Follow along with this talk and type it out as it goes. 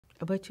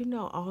But you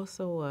know,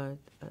 also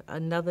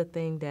another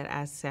thing that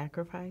I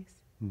sacrificed,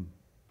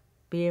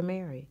 being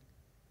married.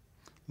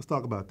 Let's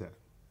talk about that.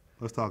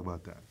 Let's talk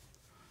about that.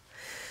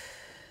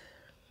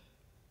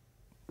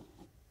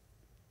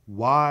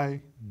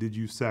 Why did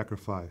you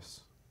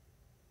sacrifice?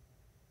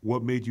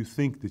 What made you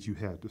think that you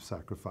had to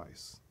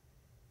sacrifice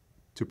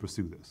to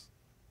pursue this?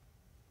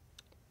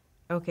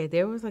 Okay,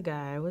 there was a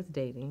guy I was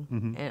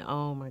dating, and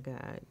oh my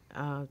God,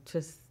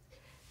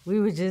 we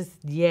were just,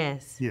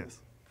 yes. Yes.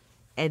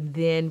 And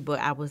then, but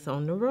I was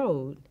on the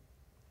road,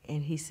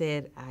 and he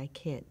said, I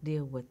can't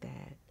deal with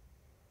that.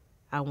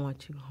 I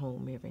want you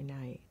home every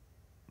night.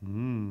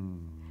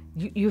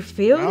 You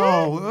feel that?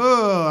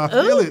 I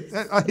feel it.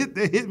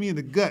 That hit me in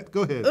the gut.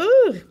 Go ahead.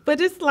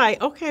 But it's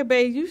like, okay,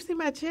 babe, you see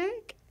my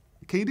check?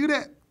 Can you do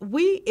that?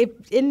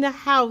 If in the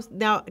house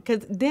now,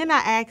 because then I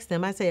asked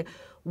him, I said,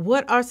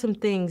 what are some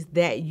things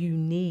that you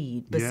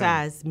need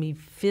besides me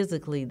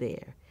physically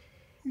there?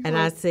 And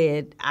I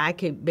said, I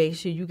could make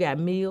sure you got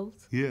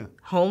meals. Yeah.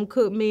 Home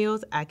cooked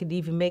meals. I could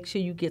even make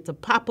sure you get some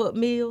pop-up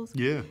meals.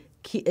 Yeah.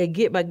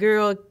 Get my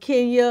girl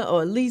Kenya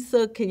or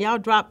Lisa, can y'all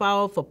drop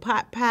off a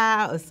pot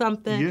pie or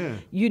something? Yeah.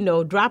 You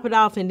know, drop it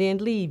off and then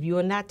leave. You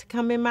are not to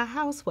come in my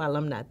house while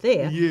I'm not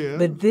there. Yeah.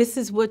 But this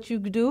is what you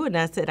do. And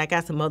I said, I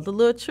got some other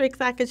little tricks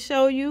I could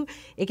show you.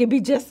 It can be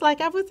just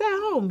like I was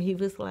at home. He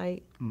was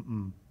like,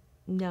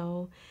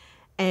 no.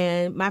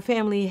 And my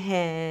family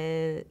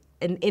had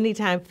an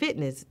Anytime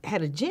Fitness,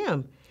 had a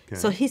gym. Okay.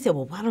 So he said,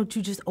 well, why don't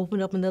you just open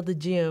up another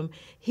gym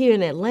here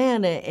in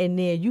Atlanta and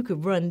then you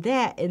could run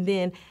that. And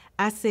then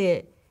I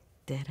said,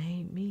 that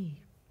ain't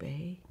me,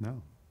 babe.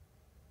 No.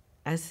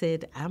 I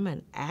said, I'm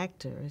an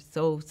actor,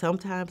 so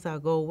sometimes I'll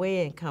go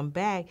away and come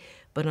back,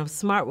 but I'm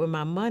smart with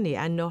my money.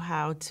 I know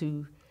how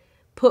to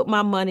put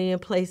my money in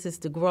places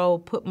to grow,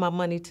 put my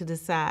money to the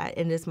side,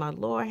 and it's my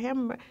Lord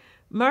have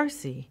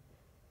mercy.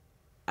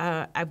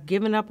 I've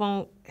given up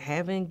on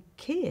having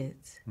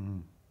kids.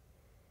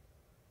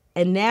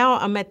 And now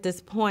I'm at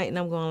this point, and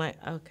I'm going like,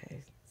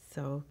 okay,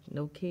 so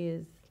no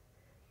kids,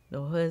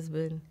 no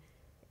husband,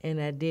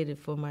 and I did it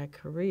for my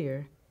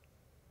career.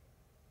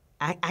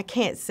 I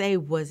can't say,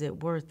 was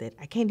it worth it?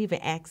 I can't even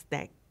ask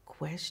that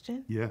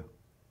question. Yeah.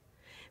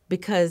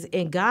 Because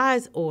in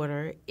God's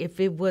order, if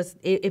it was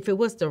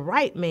the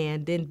right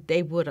man, then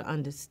they would have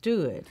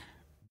understood.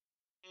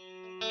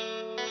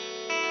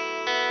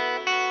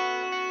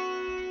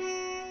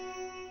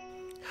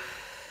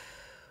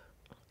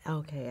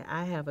 Okay,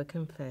 I have a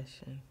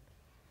confession.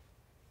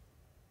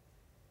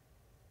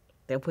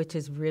 Which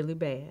is really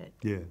bad.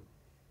 Yeah.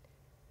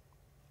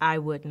 I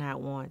would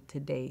not want to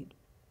date.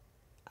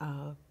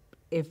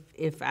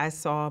 If I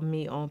saw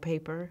me on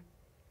paper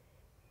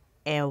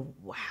and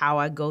how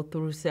I go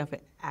through stuff,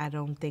 I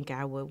don't think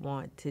I would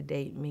want to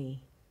date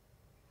me.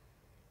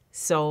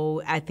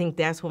 So I think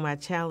that's where my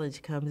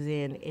challenge comes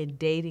in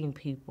dating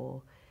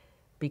people,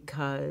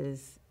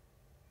 because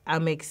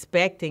I'm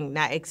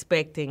not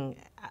expecting.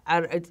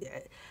 I'll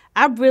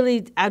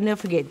never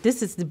forget,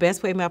 this is the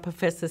best way my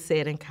professor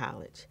said in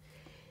college.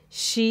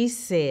 She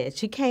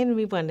came to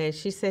me one day,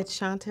 she said,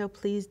 Chantell,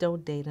 please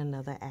don't date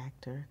another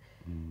actor.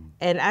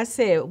 And I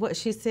said, what?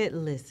 She said,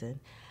 listen,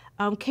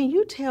 can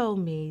you tell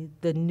me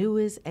the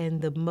newest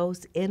and the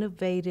most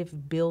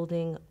innovative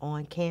building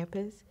on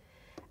campus?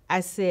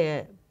 I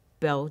said,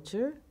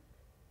 Belcher.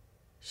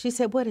 She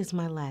said, what is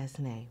my last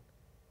name?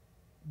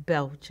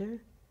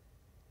 Belcher.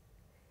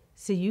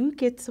 So you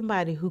get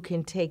somebody who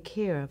can take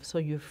care of, so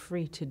you're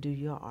free to do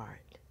your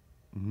art.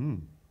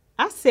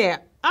 I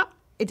said,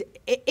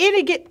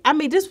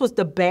 this was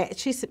the bad.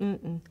 She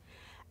said,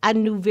 I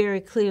knew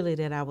very clearly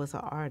that I was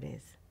an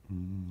artist.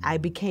 I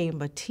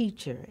became a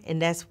teacher,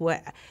 and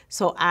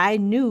so I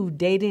knew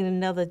dating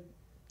another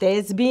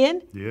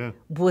thespian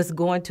was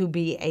going to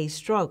be a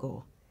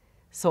struggle.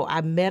 So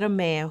I met a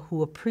man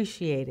who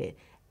appreciated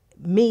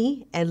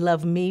me and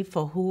loved me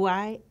for who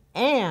I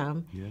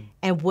am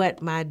and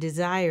what my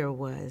desire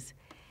was.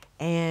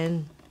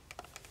 And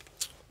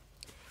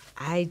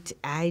I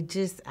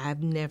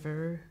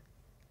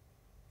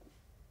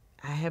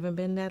haven't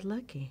been that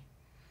lucky.